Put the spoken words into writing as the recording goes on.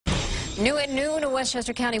New at noon, a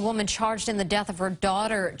Westchester County woman charged in the death of her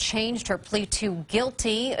daughter changed her plea to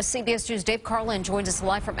guilty. CBS News' Dave Carlin joins us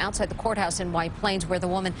live from outside the courthouse in White Plains, where the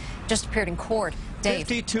woman just appeared in court. Dave.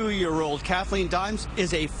 52-year-old Kathleen Dimes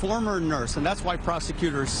is a former nurse, and that's why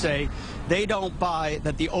prosecutors say they don't buy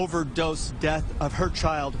that the overdose death of her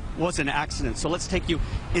child was an accident. So let's take you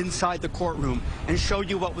inside the courtroom and show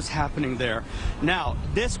you what was happening there. Now,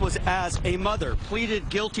 this was as a mother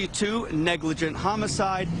pleaded guilty to negligent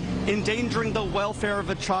homicide, endangering the welfare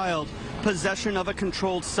of a child, possession of a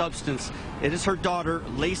controlled substance. It is her daughter,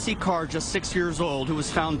 Lacey Carr, just 6 years old, who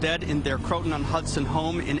was found dead in their Croton-on-Hudson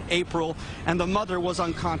home in April, and the mother was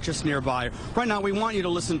unconscious nearby. Right now, we want you to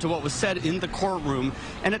listen to what was said in the courtroom,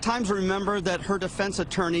 and at times remember that her defense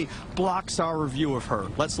attorney blocks our review of her.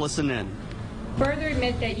 Let's listen in. Further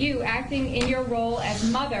admit that you, acting in your role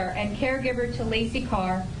as mother and caregiver to Lacey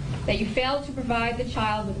Carr, that you failed to provide the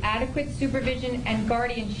child with adequate supervision and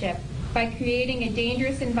guardianship by creating a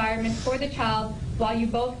dangerous environment for the child while you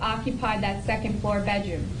both occupied that second-floor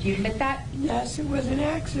bedroom. Do you admit that? Yes, it was an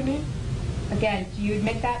accident. Again, do you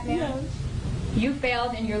admit that, ma'am? Yes. You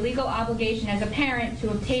failed in your legal obligation as a parent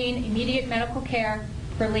to obtain immediate medical care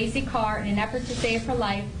for Lacey Carr in an effort to save her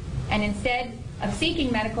life, and instead of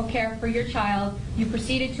seeking medical care for your child, you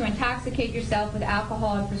proceeded to intoxicate yourself with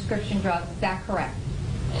alcohol and prescription drugs. Is that correct?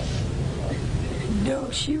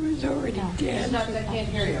 No, she was already dead. I can't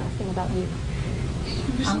hear you.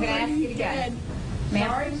 I'm going to ask you again.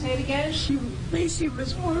 Ma'am? Say it again. Lacey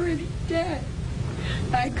was already dead.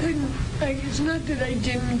 I couldn't, it's not that I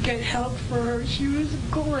didn't get help for her. She was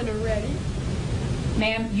gone already.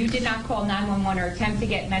 Ma'am, you did not call 911 or attempt to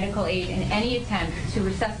get medical aid in any attempt to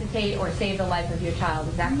resuscitate or save the life of your child.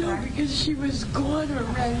 Is that correct? No, because she was gone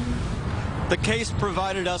already. The case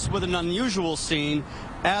provided us with an unusual scene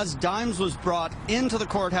as Dimes was brought into the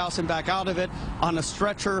courthouse and back out of it on a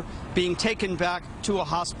stretcher, being taken back to a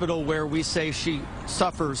hospital where we say she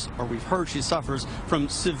suffers, or we've heard she suffers, from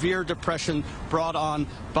severe depression brought on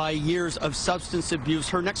by years of substance abuse.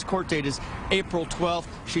 Her next court date is April 12th.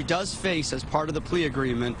 She does face, as part of the plea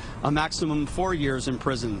agreement, a maximum 4 years in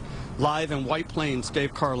prison. Live in White Plains,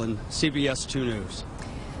 Dave Carlin, CBS 2 News.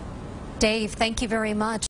 Dave, thank you very much.